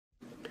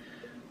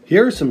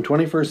Here are some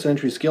 21st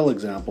century skill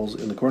examples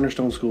in the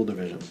Cornerstone School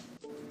Division.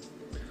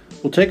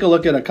 We'll take a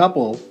look at a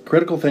couple: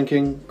 critical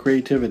thinking,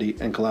 creativity,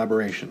 and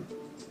collaboration.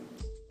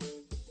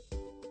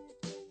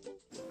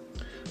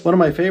 One of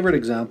my favorite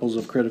examples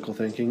of critical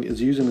thinking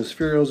is using the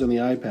spheros and the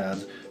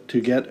iPads to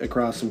get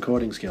across some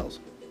coding skills.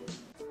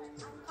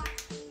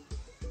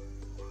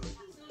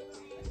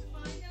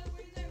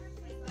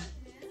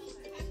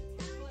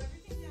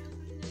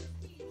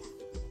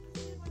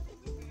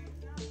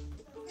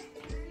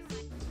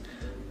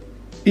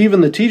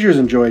 Even the teachers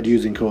enjoyed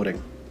using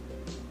coding.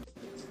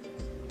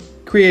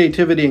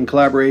 Creativity and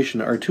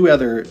collaboration are two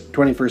other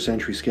 21st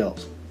century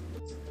skills.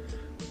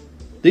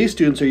 These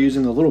students are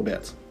using the little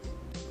bits.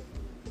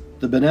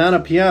 The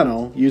banana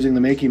piano using the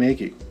makey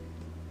makey.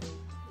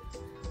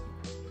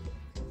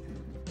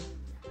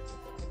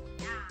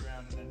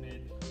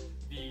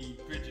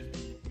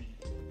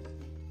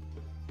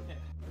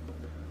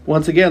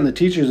 Once again, the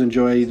teachers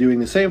enjoy doing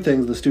the same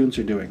things the students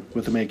are doing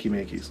with the makey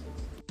makeys.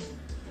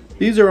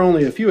 These are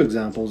only a few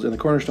examples in the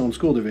Cornerstone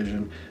School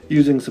Division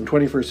using some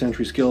 21st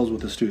century skills with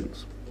the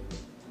students.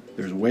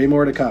 There's way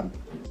more to come.